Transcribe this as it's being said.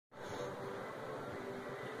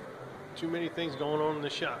Too many things going on in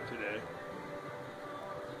the shop today.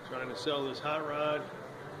 Trying to sell this hot rod.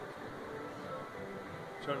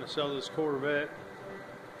 Trying to sell this Corvette.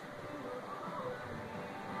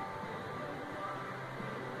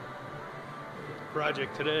 The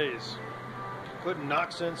project today is putting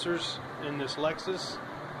knock sensors in this Lexus.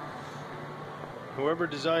 Whoever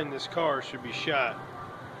designed this car should be shot.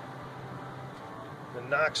 The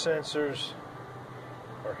knock sensors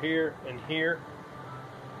are here and here.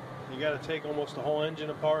 You got to take almost the whole engine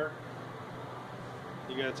apart.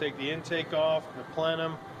 You got to take the intake off, the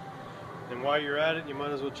plenum, and while you're at it, you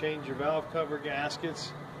might as well change your valve cover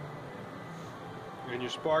gaskets and your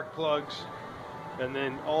spark plugs, and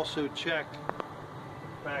then also check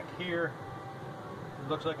back here. It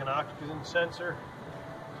looks like an oxygen sensor.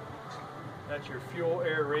 That's your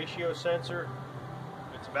fuel-air ratio sensor.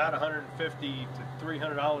 It's about $150 to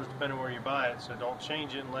 $300 depending where you buy it, so don't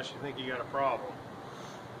change it unless you think you got a problem.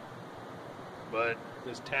 But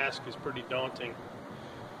this task is pretty daunting.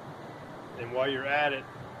 And while you're at it,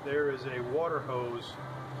 there is a water hose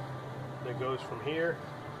that goes from here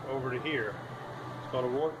over to here. It's called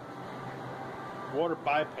a water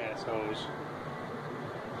bypass hose.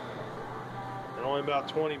 And only about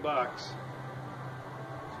 20 bucks.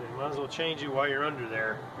 So you might as well change it while you're under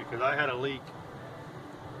there, because I had a leak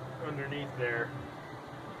underneath there.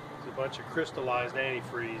 It's a bunch of crystallized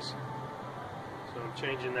antifreeze. So I'm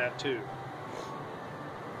changing that too.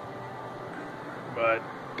 But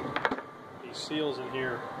these seals in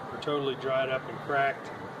here are totally dried up and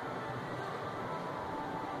cracked.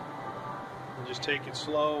 And just take it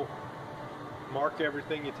slow. Mark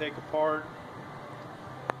everything you take apart.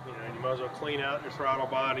 You know, you might as well clean out your throttle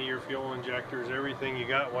body, your fuel injectors, everything you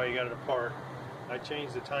got while you got it apart. I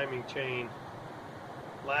changed the timing chain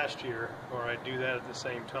last year, or I'd do that at the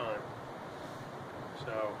same time.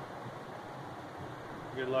 So,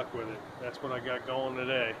 good luck with it. That's what I got going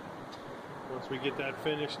today. Once we get that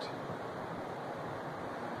finished,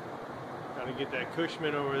 got to get that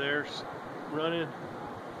Cushman over there running,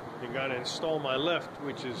 and got to install my lift,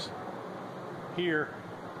 which is here.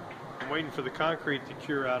 I'm waiting for the concrete to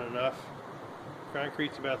cure out enough.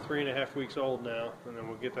 Concrete's about 3.5 weeks old now, and then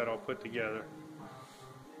we'll get that all put together.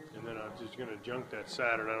 And then I'm just going to junk that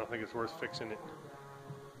Saturn. I don't think it's worth fixing it.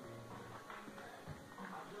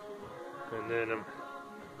 And then I'm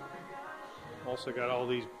also got all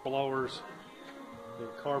these blowers and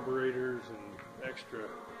carburetors and extra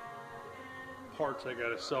parts I got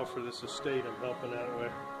to sell for this estate I'm helping out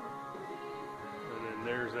with. And then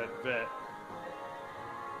there's that Vet.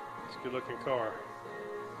 It's a good looking car.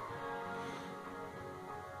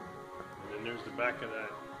 And then there's the back of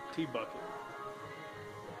that T-bucket.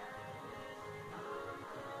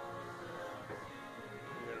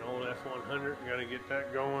 Got an old F100, got to get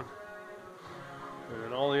that going. And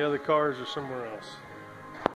then all the other cars are somewhere else.